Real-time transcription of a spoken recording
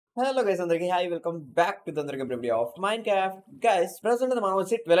Hello guys, అందరికి hi welcome back to తందరికి video of Minecraft guys. Present మనం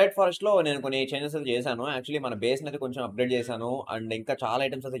వచ్చి twilight forest లో నేను కొన్ని చేంజెస్ అయితే చేశాను. యాక్చువల్లీ మన బేస్ అయితే కొంచెం అప్డేట్ చేశాను అండ్ ఇంకా చాలా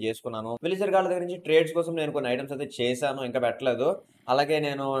ఐటమ్స్ అయితే చేసుకున్నాను. విలేజర్ గార్ల దగ్గర నుంచి ట్రేడ్స్ కోసం నేను కొన్ని ఐటమ్స్ అయితే చేశాను, ఇంకా పెట్టలేదు. అలాగే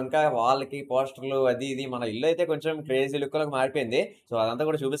నేను ఇంకా వాళ్ళకి పోస్టర్లు అది ఇది మన ఇల్లు అయితే కొంచెం క్రేజీ లుక్ లో మారిపోయింది. సో అదంతా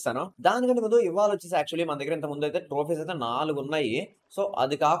కూడా చూపిస్తాను. దానికంటే ముందు ఇవాళ వచ్చేసి యాక్చువల్లీ మన దగ్గర ఇంత ముందు అయితే ట్రోఫీస్ అయితే 4 ఉన్నాయి. సో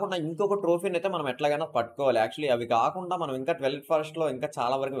అది కాకుండా ఇంకొక ట్రోఫీని అయితే మనం ఎట్లాగైనా పట్టుకోవాలి. యాక్చువల్లీ అవి కాకుండా మనం ఇంకా 12 ఫారెస్ట్ లో ఇంకా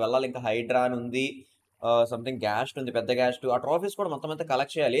చాలా వరకు వెళ్ళాలి. ఇంకా హైడ్రా ఉంది, సంథింగ్ గ్యాస్ట్ ఉంది, పెద్ద గ్యాస్ట్. ఆ ట్రోఫీస్ కూడా మొత్తం అయితే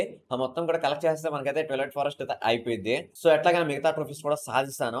కలెక్ట్ చేయాలి. ఆ మొత్తం కూడా కలెక్ట్ చేస్తే మనకైతే 12 ఫారెస్ట్ అయితే అయిపోయింది. సో ఎట్లాగైనా మిగతా ట్రోఫీస్ కూడా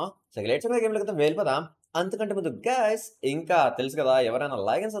సాధిస్తాను. సో లేట్స్ గేమ్ లో వెళ్ళిపోదాం. అంతకంటే ముందు గైస్ ఇంకా తెలుసు కదా, ఎవరైనా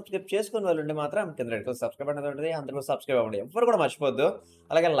లైక్ అండ్ సబ్స్క్రైబ్ చేసుకుని వాళ్ళు ఉంటే మాత్రం కింద రెడ్ సబ్స్క్రైబ్ అనేది ఉంటుంది, అందరూ సబ్స్క్రైబ్ అవ్వండి, ఎవరు కూడా మర్చిపోద్దు.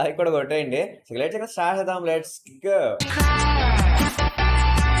 అలాగే లైక్ కూడా కొట్టేయండి. సో లేట్స్ స్టార్ట్ చేద్దాం. Let's go.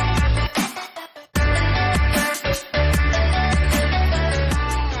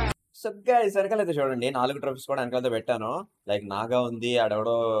 సో గైస్ వెనకాలైతే చూడండి 4 ట్రోఫీస్ కూడా వెనకాలతో పెట్టాను. లైక్ నాగా ఉంది,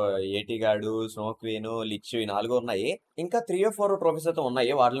 ఆడెవడో ఏటీ గాడు, స్నో క్వీన్, లిచ్, ఈ 4 ఉన్నాయి. ఇంకా 3 or 4 ట్రోఫీస్ అయితే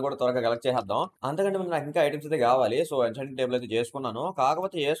ఉన్నాయి. వాటిని కూడా త్వరగా కలెక్ట్ చేద్దాం. అంతకంటే ముందు నాకు ఇంకా ఐటమ్స్ అయితే కావాలి. సో ఎన్చాంటింగ్ టేబుల్ అయితే చేసుకున్నాను.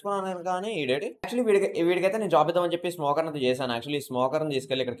 కాకపోతే చేసుకున్నాను కానీ యాక్చువల్లీ వీడికైతే నేను జాబ్ ఇద్దామని చెప్పి స్మోకర్ అయితే చేశాను. యాక్చువల్లీ స్మోకర్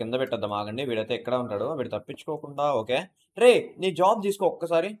తీసుకెళ్ళి ఇక్కడ కింద పెట్టద్దాం. ఆగండి, వీడైతే ఎక్కడ ఉంటాడు, వీడు తప్పించుకోకుండా. ఓకే రే, నీ జాబ్ తీసుకో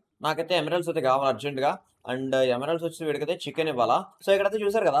ఒక్కసారి. నాకైతే ఎమరల్స్ అయితే కావాలి అర్జెంట్ గా. అండ్ ఎమరల్స్ వచ్చి వీడికైతే చికెన్ ఇవ్వాలా. సో ఇక్కడైతే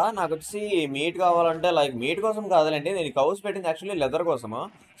చూసారు కదా, నాకు వచ్చి మీట్ కావాలంటే లైక్ మీట్ కోసం కాదులేండి, నేను కౌస్ పెట్టింది యాక్చువల్లీ లెదర్ కోసము.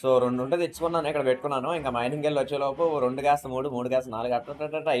 సో 2 ఉంటే తెచ్చుకున్నాను, ఇక్కడ పెట్టుకున్నాను. ఇంకా మైనింగ్ వెళ్ళి వచ్చేలోపు 2 కాస్త 3, 3 కాస్త 4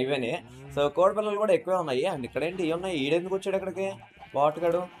 అట్ట అయిపోయినాయి. సో కోడి పిల్లలు కూడా ఎక్కువే ఉన్నాయి. అండ్ ఇక్కడేంటి ఇవి ఉన్నాయి, ఈడెందుకు వచ్చాడు ఇక్కడికి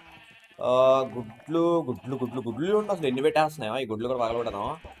వాటుగాడు. గుడ్లు గుడ్లు గుడ్లు గుడ్లు ఉంటే అసలు ఎన్ని పెట్టేస్తున్నాయో. ఈ గుడ్లు కూడా పగలగొడదాం.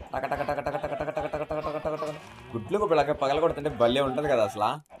 టక టక టక టక టక టక టక టక టక టక టక టక. గుడ్లు పగలగొడుతుంటే భలే ఉంటుంది కదా, అసలు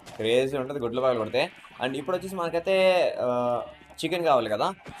క్రేజీ ఉంటుంది గుడ్లు పగలగొడితే. అండ్ ఇప్పుడు వచ్చేసి మనకైతే చికెన్ కావాలి కదా.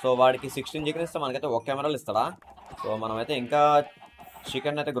 సో వాడికి 16 చికెన్ ఇస్తే మనకైతే 1 కెమెరాలు ఇస్తాడా. సో మనమైతే ఇంకా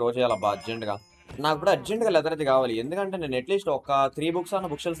చికెన్ అయితే గ్రో చేయాలబ్బా అర్జెంట్గా. నాకు కూడా అర్జెంట్గా లెదర్ అయితే కావాలి, ఎందుకంటే నేను అట్లీస్ట్ ఒక 3 బుక్స్ అన్న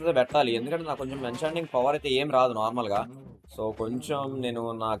బుక్ షెల్ఫ్స్ అయితే పెట్టాలి. ఎందుకంటే నాకు కొంచెం ఎన్చాంటింగ్ పవర్ అయితే ఏం రాదు నార్మల్గా. సో కొంచెం నేను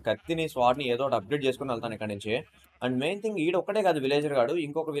నా కత్తిని స్వాట్ని ఏదో ఒకటి అప్డేట్ చేసుకుని వెళ్తాను ఇక్కడ నుంచి. అండ్ మెయిన్ థింగ్ ఈడు ఒక్కటే కాదు విలేజర్ గాడు,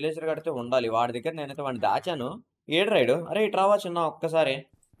 ఇంకొక విలేజర్ గాడు అయితే ఉండాలి. వాడి దగ్గర నేనైతే వాడిని దాచాను. ఏడు రైడు, అరే ఇటు రావా చిన్న ఒక్కసారి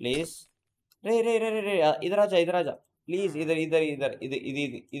ప్లీజ్. రే రే రే రే రే, ఇది రాజా ప్లీజ్,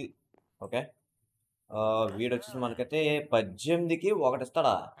 ఇది. ఓకే, వీడు వచ్చేసి మనకైతే 18కి 1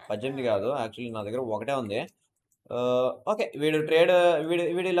 ఇస్తాడా. 18 కాదు యాక్చువల్లీ, నా దగ్గర 1 ఉంది. ఓకే, వీడు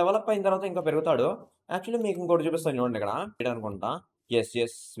వీడి లెవెల్ అప్ అయిన తర్వాత ఇంకా పెరుగుతాడు. యాక్చువల్లీ మీకు ఇంకోటి చూపిస్తాను చూడండి, ఇక్కడ వీడు అనుకుంటా.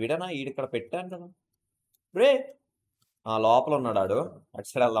 ఎస్ వీడనా, వీడు ఇక్కడ పెట్టాను కదా. రే లోపల ఉన్నాడు ఆడు, అటు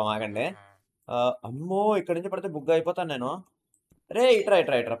సైడ్ వెళ్దాం ఆగండి. అమ్మో, ఇక్కడ నుంచి పడితే బుక్ అయిపోతాను నేను. రే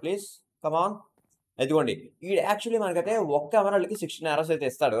ఇట్రా ప్లీజ్, కమాన్. ఎదుగోండి, ఈ యాక్చువల్లీ మనకైతే 1 ఎమరాల్డ్కి 16 arrows అయితే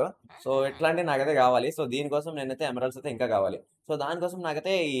ఇస్తాడు. సో ఇట్లాంటి నాకైతే కావాలి. సో దీనికోసం నేనైతే ఎమరాల్డ్స్ అయితే ఇంకా కావాలి. సో దానికోసం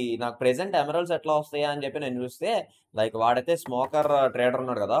నాకైతే నాకు ప్రెసెంట్ ఎమరాల్డ్స్ ఎట్లా వస్తాయా అని చెప్పి నేను చూస్తే, లైక్ వాడైతే స్మోకర్ ట్రేడర్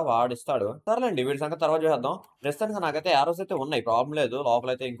ఉన్నాడు కదా, వాడు ఇస్తాడు. సర్లేండి, వీడి సంగతి తర్వాత చూద్దాం. ప్రస్తుతానికి నాకైతే arrows అయితే ఉన్నాయి, ప్రాబ్లం లేదు.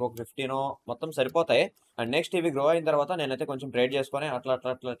 లోపలైతే ఇంకొక 15 మొత్తం సరిపోతాయి. అండ్ నెక్స్ట్ ఇవి గ్రో అయిన తర్వాత నేనైతే కొంచెం ట్రేడ్ చేసుకొని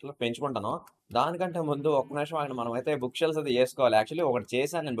అట్లా పెంచుకుంటాను. దానికంటే ముందు ఒక్క నిమిషం ఆగండి, మనం అయితే బుక్ షెల్స్ అయితే చేసుకోవాలి. యాక్చువల్లీ ఒకటి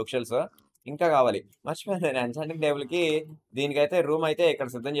చేశాను నేను బుక్ షెల్స్, ఇంకా కావాలి. మర్చిపోయాను నేను ఎన్చాంటింగ్ టేబుల్ కి. దీనికైతే రూమ్ అయితే ఇక్కడ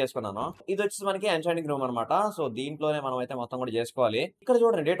సిద్ధం చేసుకున్నాను. ఇది వచ్చేసి మనకి ఎన్చాంటింగ్ రూమ్ అనమాట. సో దీంట్లోనే మనం అయితే మొత్తం కూడా చేసుకోవాలి. ఇక్కడ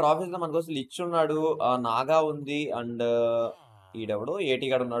చూడండి, ట్రాఫీస్ లో మనకోసం లిచ్ ఉన్నాడు, నాగా ఉంది, అండ్ ఈడెవడు ఏటీ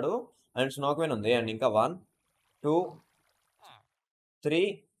గాడు ఉన్నాడు, అండ్ స్నోక్వీన్ ఉంది. అండ్ ఇంకా 1 2 3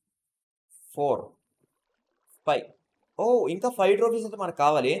 4 5. ఓ, ఇంకా 5 ట్రోఫీస్ అయితే మనకు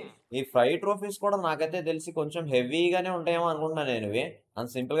కావాలి. ఈ 5 ట్రోఫీస్ కూడా నాకైతే తెలిసి కొంచెం హెవీగానే ఉంటాయేమో అనుకుంటున్నాను నేను. ఇవి అంత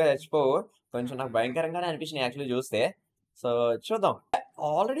సింపుల్ గా తెచ్చిపోవు, కొంచెం నాకు భయంకరంగానే అనిపించింది యాక్చువల్లీ చూస్తే. సో చూద్దాం.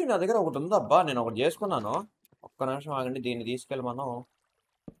 ఆల్రెడీ నా దగ్గర ఒకటి ఉంది అబ్బా, నేను ఒకటి చేసుకున్నాను. ఒక్క నిమిషం ఆగండి, దీన్ని తీసుకెళ్ళి మనం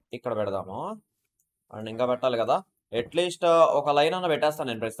ఇక్కడ పెడదాము. అండ్ ఇంకా పెట్టాలి కదా, అట్లీస్ట్ ఒక లైన్ అన్న పెట్టేస్తాను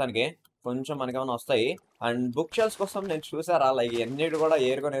నేను ప్రస్తుతానికి, కొంచెం మనకేమైనా వస్తాయి. అండ్ బుక్ షెల్ఫ్స్ కోసం నేను చూసారా, లైక్ ఎన్నిటి కూడా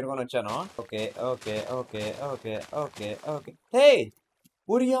ఏరుకొని వచ్చాను. Okay okay okay okay okay okay hey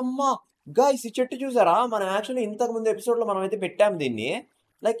ఊరి అమ్మ గాయ్స్, ఈ చెట్టు చూసారా, మనం యాక్చువల్లీ ఇంతకు ముందు ఎపిసోడ్ లో మనం అయితే పెట్టాము దీన్ని.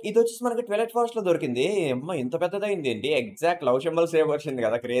 లైక్ ఇది వచ్చేసి మనకి ట్వైలైట్ ఫారెస్ట్ లో దొరికింది. అమ్మ ఇంత పెద్దదైంది ఏంటి, ఎగ్జాక్ట్ లవ్ సింబల్ సేవ్ వచ్చింది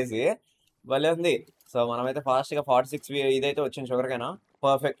కదా, క్రేజీ భలే ఉంది. సో మనమైతే ఫాస్ట్ గా 46 ఇదైతే వచ్చింది షుగర్ కైనా.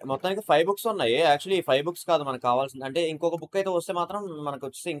 పర్ఫెక్ట్, మొత్తానికి 5 బుక్స్ ఉన్నాయి. యాక్చువల్లీ 5 బుక్స్ కాదు మనకు కావాల్సింది, అంటే ఇంకొక బుక్ అయితే వస్తే మాత్రం మనకు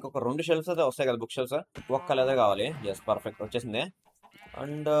వచ్చేసి ఇంకొక 2 షెల్ఫ్స్ అయితే వస్తాయి కదా, బుక్ షెల్ఫ్స్. ఒక్క లెదర్ కావాలి. ఎస్ పర్ఫెక్ట్ వచ్చేసింది.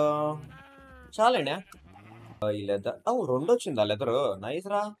 అండ్ చాలండి ఈ లెదర్. 2 వచ్చిందా లెదర్, నైస్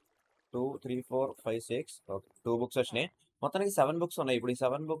రా. 2 3 4 5 6 ఓకే, 2 బుక్స్ వచ్చినాయి. మొత్తానికి 7 బుక్స్ ఉన్నాయి. ఇప్పుడు ఈ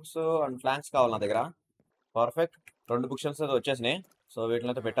 7 బుక్స్ అండ్ ఫ్లాంక్స్ కావాలి నా దగ్గర. పర్ఫెక్ట్, 2 బుక్ షెల్ఫ్స్ అయితే వచ్చేసినాయి. సో వీటిని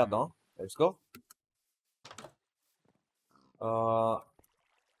అయితే పెట్టేద్దాం. Let's go.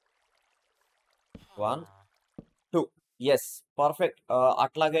 1 2 yes perfect.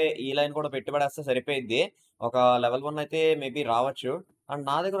 అట్లాగే ఈ లైన్ కూడా పెట్టి పడేస్తే సరిపోయిద్ది. ఒక లెవెల్ 1 అయితే మేబీ రావచ్చు. అండ్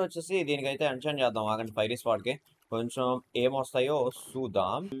నా దగ్గర వచ్చేసి దీనికైతే ఎన్చాంట్ చేద్దాం ఆగండి. ఫైరీ స్పాట్కి కొంచెం ఏమొస్తాయో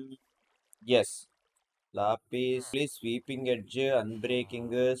చూద్దాం. Yes లాపీస్ sweeping edge,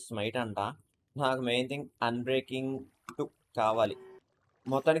 unbreaking, smite అంట. నాకు మెయిన్ థింగ్ అన్బ్రేకింగ్ 2 కావాలి.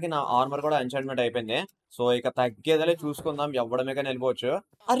 మొత్తానికి నా ఆర్మర్ కూడా ఎన్చాంట్మెంట్ అయిపోయింది. సో ఇక తగ్గేదలే చూసుకుందాం. ఎవ్వడమే కానీ వెళ్ళిపోవచ్చు.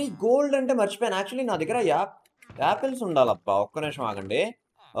 అరే గోల్డ్ అంటే మర్చిపోయాను. యాక్చువల్లీ నా దగ్గర యాపిల్స్ ఉండాలబ్బా. ఒక్క నిమిషం ఆగండి.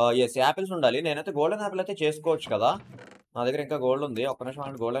 ఎస్ యాపిల్స్ ఉండాలి. నేనైతే గోల్డెన్ యాపిల్ అయితే చేసుకోవచ్చు కదా. నా దగ్గర ఇంకా గోల్డ్ ఉంది. ఒక్క నిమిషం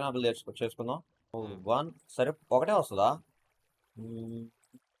ఆగండి. గోల్డెన్ యాపిల్ చేసుకుందాం. 1 సరే ఒకటే వస్తుందా?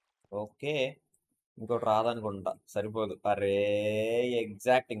 ఓకే ఇంకోటి రాదనుకుంటా. సరిపోదు. అరే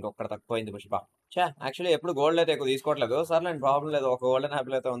ఎగ్జాక్ట్ ఇంకొకటి తక్కువైంది పుష్ప. యాక్చువల్లీ ఎప్పుడు గోల్డ్ అయితే ఎక్కువ తీసుకోవట్లేదు. సర్లే ప్రాబ్లం లేదు. ఒక గోల్డెన్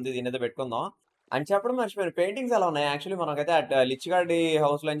యాపిల్ అయితే ఉంది. దీని అయితే పెట్టుకుందాం అని చెప్పడం మర్చిపోయాను. పెయింటింగ్స్ ఎలా ఉన్నాయి యాక్చువల్లీ మనకైతే లిచ్ గార్డి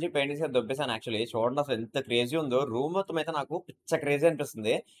హౌస్ నుంచి పెయింటింగ్స్ అయితే దొబ్బేశాను. యాక్చువల్లీ చూడండి అసలు ఎంత క్రేజీ ఉందో. రూమ్ మొత్తం అయితే నాకు పిచ్చ క్రేజీ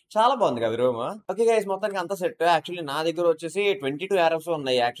అనిపిస్తుంది. చాలా బాగుంది కదా రూమ్. ఓకే గైస్ మొత్తానికి అంతా సెట్. యాక్చువల్లీ నా దగ్గర వచ్చేసి 22 యారోస్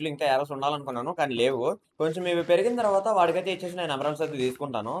ఉన్నాయి. యాక్చువల్లీ ఇంకా యారోస్ ఉండాలనుకున్నాను కానీ లేవు. కొంచెం ఇవి పెరిగిన తర్వాత వాడికైతే ఇచ్చేసి నేను ఎమరాల్డ్స్ అయితే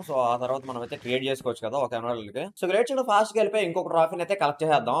తీసుకుంటాను. సో ఆ తర్వాత మనం అయితే ట్రేడ్ చేసుకోవచ్చు కదా ఒక ఎమరాల్డ్ కి. సో గ్రేట్ చూడ ఫాస్ట్ గా వెళ్ళిపోయి ఇంకొక ట్రాఫీని అయితే కలెక్ట్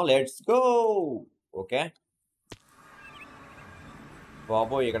చేసేద్దాం. Let's go. ఓకే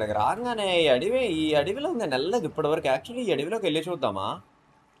బాబో ఇక్కడికి రాగానే ఈ అడవిలో ఉంది నెల్లదు ఇప్పటి వరకు. యాక్చువల్లీ ఈ అడవిలోకి వెళ్ళి చూద్దామా?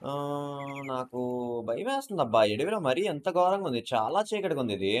 నాకు భయం వేస్తుంది అబ్బా. అడవిలో మరీ ఎంత ఘోరంగా ఉంది. చాలా చీకటిగా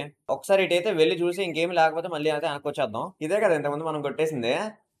ఉంది ఇది. ఒకసారి ఇటైతే వెళ్ళి చూసి ఇంకేమి లేకపోతే మళ్ళీ అయితే వెనక్కొచ్చేద్దాం. ఇదే కదా ఇంతకుముందు మనం కొట్టేసింది.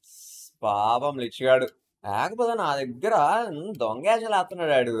 పాపం లిచ్చిగాడు. లేకపోతే నా దగ్గర దొంగేజలు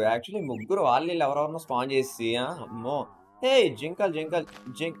వేస్తున్నాడు ఆడు. యాక్చువల్లీ ముగ్గురు వాళ్ళు ఎవరెవరినో స్పాన్ చేసి అమ్మో. హే జింకలు జింకలు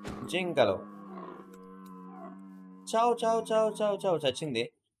జింకలు చావు చావు చావు చావు చావు చచ్చింది.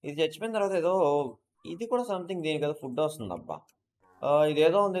 ఇది చచ్చిపోయిన తర్వాత ఏదో ఇది కూడా సంథింగ్ దీనికి ఏదో ఫుడ్ వస్తుంది అబ్బా.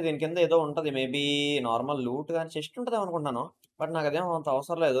 ఇదేదో ఉంది దీని కింద ఏదో ఉంటది. మేబీ నార్మల్ లూట్ కానీ చెస్ట్ ఉంటుంది అనుకుంటాను. బట్ నాకు అదేమో అంత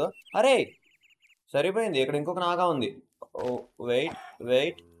అవసరం లేదు. అరే సరిపోయింది. ఇక్కడ ఇంకొక నాగా ఉంది. ఓ వెయిట్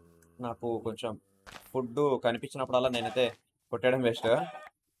వెయిట్ నాకు కొంచెం ఫుడ్ కనిపించినప్పుడల్లా నేనైతే కొట్టేయడం వేస్ట్.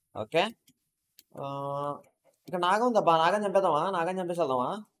 ఓకే ఇక్కడ నాగా ఉంది అబ్బా. నాగని చంపేద్దామా? నాగని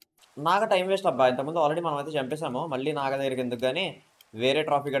చంపేసేద్దామా? నాగా టైం వేస్ట్ అబ్బా. ఇంతకుముందు ఆల్రెడీ మనం అయితే చంపేసాము. మళ్ళీ నాగా దగ్గరికి ఎందుకు కానీ వేరే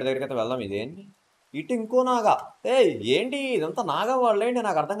ట్రాఫీ గడి దగ్గరికి అయితే వెళ్దాం. ఇదేంటి ఇటు ఇంకో నాగా? ఏంటి ఇదంతా నాగా వాళ్ళు ఏంటి?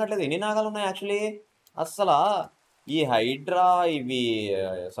 నాకు అర్థం కావట్లేదు. ఎన్ని నాగాలు ఉన్నాయి యాక్చువల్లీ అస్సలా? ఈ హైడ్రా ఇవి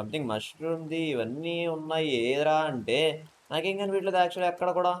సంథింగ్ మష్రూమ్ది ఇవన్నీ ఉన్నాయి ఏరా అంటే నాకేం కనిపించలేదు యాక్చువల్లీ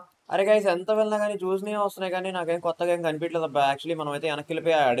ఎక్కడ కూడా. అరే గైస్ ఎంత వెళ్ళినా కానీ చూసినవి వస్తున్నాయి కానీ నాకేం కొత్తగా ఏం కనిపించలేదు అబ్బా. యాక్చువల్లీ మనం అయితే వెనక్కి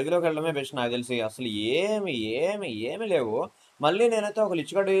వెళ్ళిపోయి ఆ అడవిలోకి వెళ్ళడమే బెస్ట్ నాకు తెలిసి. అసలు ఏమి ఏమి ఏమి లేవు. మళ్ళీ నేనైతే ఒక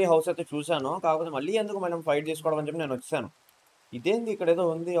లిచ్గడి హౌస్ అయితే చూశాను. కాకపోతే మళ్ళీ ఎందుకు మనం ఫైట్ చేసుకోవడం అని చెప్పి నేను వచ్చాను. ఇదేంది ఇక్కడ ఏదో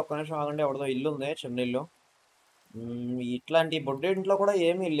ఉంది. ఒక్క నిమిషం ఆగండి. ఎవరిదో ఇల్లు ఉంది చిన్న ఇల్లు. ఇట్లాంటి బొడ్డు ఇంట్లో కూడా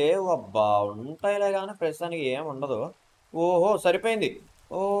ఏమీ లేవు అబ్బా. ఉంటాయిలే కానీ ప్రస్తుతానికి ఏమి ఉండదు. ఓహో సరిపోయింది.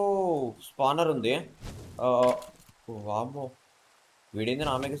 ఓ స్పానర్ ఉంది. వామ్మో వీడింది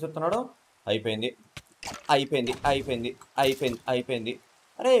నా మీద చెప్తున్నాడు. అయిపోయింది అయిపోయింది అయిపోయింది అయిపోయింది అయిపోయింది.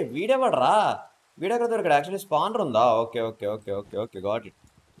 అరే వీడెవడరా? వీడెక్కడ దొరికాడు? యాక్చువల్లీ స్పానర్ ఉందా? Okay okay okay okay okay got it.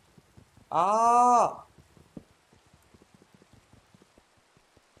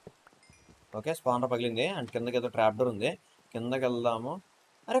 Okay spanner పగిలింది. అండ్ కిందకి ఏదో ట్రాప్ డోర్ ఉంది. కిందకి వెళ్దాము.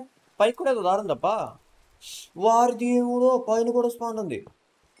 అరే పైకి కూడా ఏదో దారుంది తప్ప. వారి దేవుడు పైన కూడా స్పానర్ ఉంది.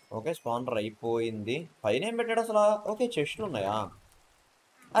 ఓకే స్పానర్ అయిపోయింది. పైన ఏం పెట్టాడు అసలు? ఓకే చెస్ట్లు ఉన్నాయా?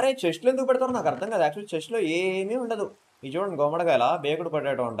 అరే చెస్ట్లు ఎందుకు పెడతారు నాకు అర్థం కాదు. యాక్చువల్లీ చెస్ట్లో ఏమీ ఉండదు. ఇది చూడండి గుమ్మడికాయల బేకుడు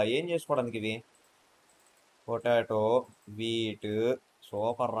పొటాటో అంట. ఏం చేసుకోవడానికి ఇది? పొటాటో వీట్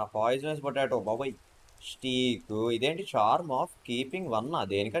సూపర్ రా. పాయిజనస్ పొటాటో బాబాయ్. స్టీక్ ఇదేంటి? చార్మ్ ఆఫ్ కీపింగ్ 1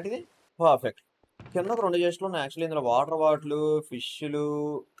 దేనికంటే ఇది? పర్ఫెక్ట్. కింద ఒక 2 చెస్ట్లు ఉన్నాయి యాక్చువల్లీ. ఇందులో water bottle ఫిష్లు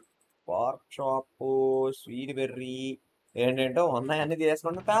park shop sweet berry ఏంటంటో ఉన్నాయి. అన్ని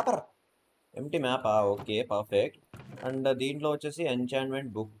తీసుకోండి. Paper empty మ్యాపా? Okay perfect. And దీంట్లో వచ్చేసి ఎంచాన్మెంట్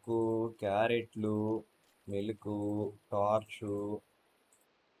బుక్, క్యారెట్లు, milk, torch.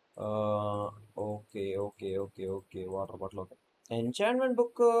 Okay okay okay okay water bottle. Okay enchantment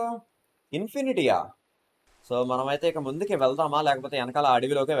book ఇన్ఫినిటీయా? So మనమైతే ఇక ముందుకి వెళ్దామా లేకపోతే వెనకాల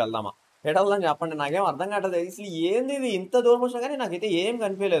అడవిలోకే వెళ్దామా? ఎటల్దని చెప్పండి. నాకేం అర్థం కావట్లేదు. అసలు ఏంది ఇది? ఇంత దూరం వచ్చినా కానీ నాకైతే ఏం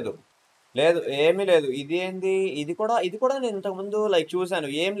కనిపించలేదు. లేదు ఏమీ లేదు. ఇది ఏంది? ఇది కూడా నేను ఇంతకుముందు లైక్ చూశాను.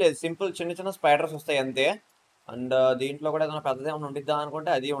 ఏం లేదు సింపుల్ చిన్న చిన్న స్పైడర్స్ వస్తాయి అంతే. అండ్ దీంట్లో కూడా ఏదైనా పెద్దదేమన్నా ఉండిద్దా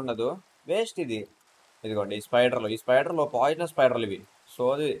అనుకుంటే అది ఉండదు. వేస్ట్ ఇది. ఇదిగోండి ఈ స్పైడర్లో పాయిజనస్ స్పైడర్లు ఇవి. సో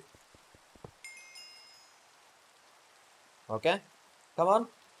అది ఓకే కమాన్.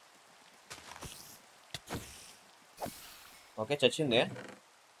 ఓకే, చచ్చింది.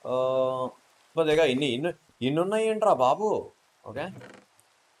 కొద్దిగా ఇన్ని ఉన్నాయి ఏంట్రా బాబు. ఓకే,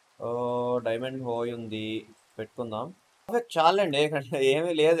 డైమండ్ హోయ్ ఉంది, పెట్టుకుందాం. చాలండి, ఇక్కడ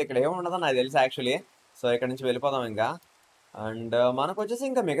ఏమీ లేదు, ఇక్కడ ఏమి ఉండదో నాకు తెలుసు యాక్చువల్లీ. సో ఇక్కడ నుంచి వెళ్ళిపోదాం ఇంకా. అండ్ మనకు వచ్చేసి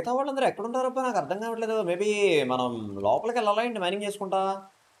ఇంకా మిగతా వాళ్ళందరూ ఎక్కడ ఉంటారబ్బా, నాకు అర్థం కావట్లేదు. మేబీ మనం లోపలికి వెళ్ళాలా ఏంటి మైనింగ్ చేసుకుంటా?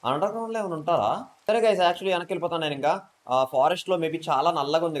 అండర్ గ్రౌండ్లో ఏమైనా ఉంటారా? సరే గైస్, యాక్చువల్లీ వెనక్కి వెళ్ళిపోతాను నేను ఇంకా. ఫారెస్ట్లో మేబీ చాలా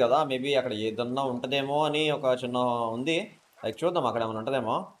నల్లగా ఉంది కదా, మేబీ అక్కడ ఏదన్నా ఉంటుందేమో అని ఒక చిన్న ఉంది. లైక్ చూద్దాం అక్కడ ఏమైనా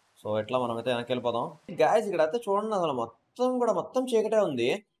ఉంటుందేమో. సో ఎట్లా మనమైతే వెనక్కి వెళ్ళిపోదాం. గాయస్ ఇక్కడ అయితే చూడండి, అసలు మొత్తం చీకటే ఉంది.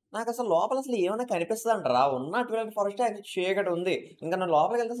 నాకు అసలు లోపల అసలు ఏమైనా కనిపిస్తుంది అంటారా? ఉన్న ట్వైలైట్ ఫారెస్ట్ చీకటి ఉంది. ఇంకా నేను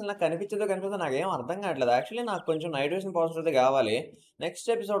లోపలికి వెళ్తే అసలు నాకు కనిపించదో నాకేం అర్థం కావట్లేదు. యాక్చువల్లీ నాకు కొంచెం నైట్ విషన్ పవర్స్ అయితే కావాలి. నెక్స్ట్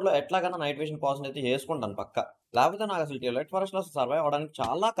ఎపిసోడ్లో ఎట్లాగైనా నైట్ విషన్ పవర్స్ అయితే చేసుకుంటాను పక్క. లేకపోతే నాకు అసలు ట్వైలైట్ ఫారెస్ట్లో సర్వైవ్ అవ్వడానికి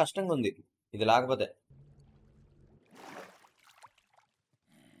చాలా కష్టంగా ఉంది ఇది లేకపోతే.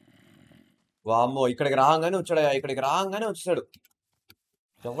 వామ్మో, ఇక్కడికి రాగానే వచ్చాడు.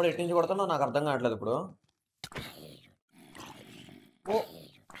 ఎవడు ఎట్టించి కొడుతున్నా నాకు అర్థం కావట్లేదు ఇప్పుడు. ఓ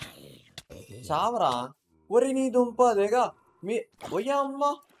చావరా, ఒరి నీ దుంప అదేగా మీ ఒయ్యా అమ్మ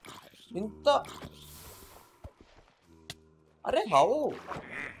ఇంత. అరే హౌ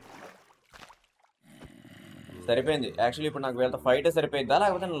సరిపోయింది. యాక్చువల్లీ ఇప్పుడు నాకు వీళ్ళతో ఫైట్ సరిపోయిద్దా,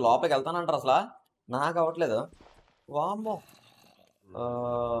 లేకపోతే నేను లోపలికి వెళ్తానంటారు అసలు నాకు అవ్వట్లేదు. వామ్మో,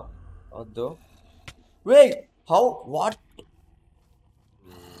 వద్దు. వెయిట్, హౌ వాట్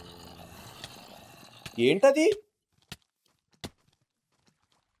ఏంటది?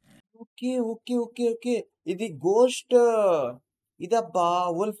 ఓకే ఓకే ఓకే ఓకే, ఇది గోస్ట్. ఇదబ్బా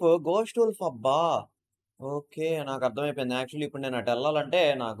గోస్ట్ ఉల్ఫ్ అబ్బా. ఓకే, నాకు అర్థమైపోయింది. యాక్చువల్లీ ఇప్పుడు నేను అటు వెళ్ళాలంటే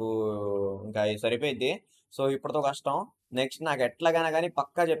నాకు ఇంకా ఇది సరిపోయింది. సో ఇప్పుడుతో కష్టం. నెక్స్ట్ నాకు ఎట్లాగైనా కానీ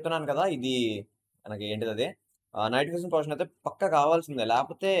పక్కా చెప్తున్నాను కదా, ఇది మనకి ఏంటిది అది నైట్ విజన్ పోర్షన్ అయితే పక్కా కావాల్సిందే,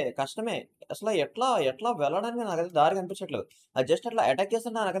 లేకపోతే కష్టమే. అసలు ఎట్లా ఎట్లా వెళ్ళడానికి నాకైతే దారి కనిపించట్లేదు. అది జస్ట్ అట్లా అటాక్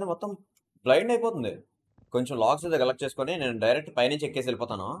చేస్తుంటే నాకైతే మొత్తం బ్లైండ్ అయిపోతుంది. కొంచెం లాక్స్ అయితే కలెక్ట్ చేసుకొని నేను డైరెక్ట్ పైనుంచి ఎక్కేసి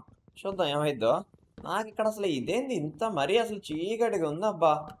వెళ్ళిపోతాను. చూద్దాం ఏమైద్దో. నాకు ఇక్కడ అసలు ఇదేంది ఇంత మరీ అసలు చీకటిగా ఉంది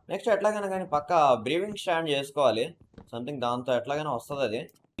అబ్బా. నెక్స్ట్ ఎట్లాగైనా కానీ పక్క బ్రీవింగ్ స్టాండ్ చేసుకోవాలి సంథింగ్, దాంతో ఎట్లాగైనా వస్తుంది అది.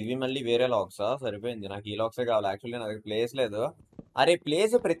 ఇవి మళ్ళీ వేరే లాక్సా? సరిపోయింది, నాకు ఈ లాక్సే కావాలి. యాక్చువల్లీ నాకు ప్లేస్ లేదు. అరే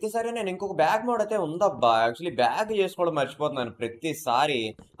ప్లేస్ ప్రతిసారి నేను ఇంకొక బ్యాగ్ మోడ్ అయితే ఉందబ్బా. యాక్చువల్లీ బ్యాగ్ చేసుకోవడం మర్చిపోతున్నాను ప్రతిసారి.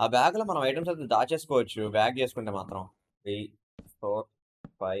 ఆ బ్యాగ్లో మనం ఐటమ్స్ అయితే దాచేసుకోవచ్చు బ్యాగ్ చేసుకుంటే మాత్రం. 3 4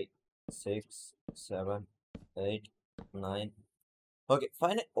 5 6 7 8 9. Okay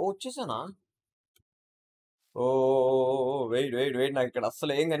fine, వచ్చేసానా? ఓ వెయిట్ వెయిట్ వెయిట్, నాకు ఇక్కడ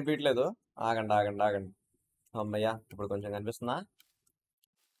అస్సలు ఏం కనిపించట్లేదు. ఆగండి ఆగండి ఆగండి. అమ్మయ్యా, ఇప్పుడు కొంచెం కనిపిస్తుందా?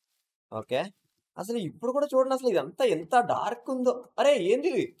 ఓకే, అసలు ఇప్పుడు కూడా చూడండి, అసలు ఇదంతా ఎంత డార్క్ ఉందో. అరే ఏంది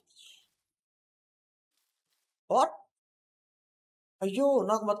ఇది? వాట్? అయ్యో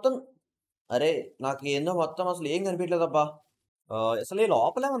నాకు మొత్తం, అరే నాకు ఏందో మొత్తం అసలు ఏం కనిపించలేదబ్బా. అసలు ఈ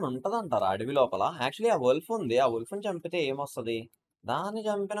లోపల ఏమైనా ఉంటుందంటారా అడవి లోపల? యాక్చువల్లీ ఆ వుల్ఫ్ ఉంది, ఆ వుల్ఫ్ని చంపితే ఏమొస్తుంది? దాన్ని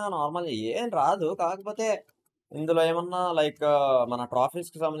చంపినా నార్మల్ ఏం రాదు. కాకపోతే ఇందులో ఏమన్నా లైక్ మన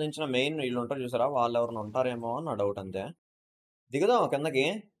ట్రాఫిక్స్కి సంబంధించిన మెయిన్ వీళ్ళు ఉంటారు చూసారా, వాళ్ళు ఎవరైనా ఉంటారేమో అని నా డౌట్ అంతే. దిగుదాం కిందకి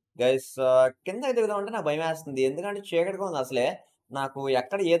గైస్. కిందకి దిగుదాం అంటే నాకు భయం వేస్తుంది, ఎందుకంటే చీకటిగా ఉంది అసలే. నాకు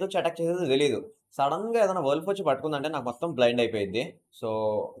ఎక్కడ ఏదో అటాక్ చేసేదో తెలియదు. సడన్ గా ఏదైనా వల్ఫ్ వచ్చి పట్టుకుందంటే నాకు మొత్తం బ్లైండ్ అయిపోయింది. సో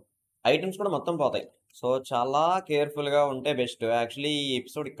ఐటమ్స్ కూడా మొత్తం పోతాయి. సో చాలా కేర్ఫుల్ గా ఉంటే బెస్ట్. యాక్చువల్లీ ఈ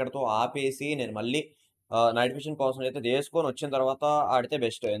ఎపిసోడ్ ఇక్కడతో ఆపేసి నేను మళ్ళీ నైట్ విషన్ కోసం అయితే తీసుకొని వచ్చిన తర్వాత ఆడితే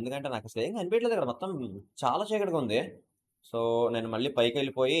బెస్ట్. ఎందుకంటే నాకు అసలు ఏం కనిపించలేదు ఇక్కడ, మొత్తం చాలా చీకటిగా ఉంది. సో నేను మళ్ళీ పైకి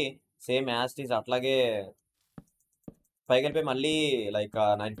వెళ్ళిపోయి సేమ్ యాస్టీస్ అట్లాగే పైకి వెళ్ళిపోయి మళ్ళీ లైక్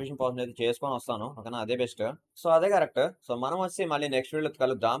నైట్ విషన్ పర్సన్ అయితే చేసుకొని వస్తాను. ఓకేనా, అదే బెస్ట్. సో అదే కరెక్ట్. సో మనం వచ్చి మళ్ళీ నెక్స్ట్ వీడియో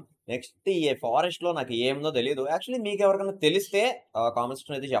కలుద్దాం. నెక్స్ట్ ఈ ఫారెస్ట్ లో నాకు ఏముందో తెలియదు. యాక్చువల్లీ మీకు ఎవరికైనా తెలిస్తే కామెంట్స్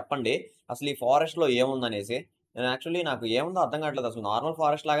అయితే చెప్పండి అసలు ఈ ఫారెస్ట్ లో ఏముందనేసి. నేను యాక్చువల్లీ నాకు ఏముందో అర్థం కావట్లేదు. అసలు నార్మల్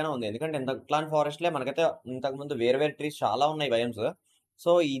ఫారెస్ట్ లాగానే ఉంది, ఎందుకంటే ఇట్లాంటి ఫారెస్ట్లే మనకైతే ఇంతకుముందు వేరే వేరే ట్రీస్ చాలా ఉన్నాయి బయమ్స్.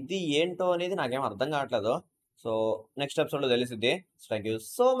 సో ఇది ఏంటో అనేది నాకేం అర్థం కావట్లేదు. సో నెక్స్ట్ ఎపిసోడ్ లో తెలిసిద్ది. Thank you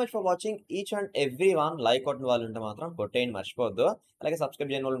so much for watching each and every one. Like కొట్టిన వాళ్ళు ఉంటే మాత్రం కొట్టేయండి మర్చిపోవద్దు. అలాగే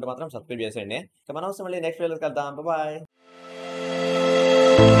సబ్స్క్రైబ్ చేయని వాళ్ళు ఉంటే మాత్రం సబ్స్క్రైబ్ చేసేయండి. ఇక మనం మళ్ళీ నెక్స్ట్ వీడియోకి వెళ్దాం. బాయ్.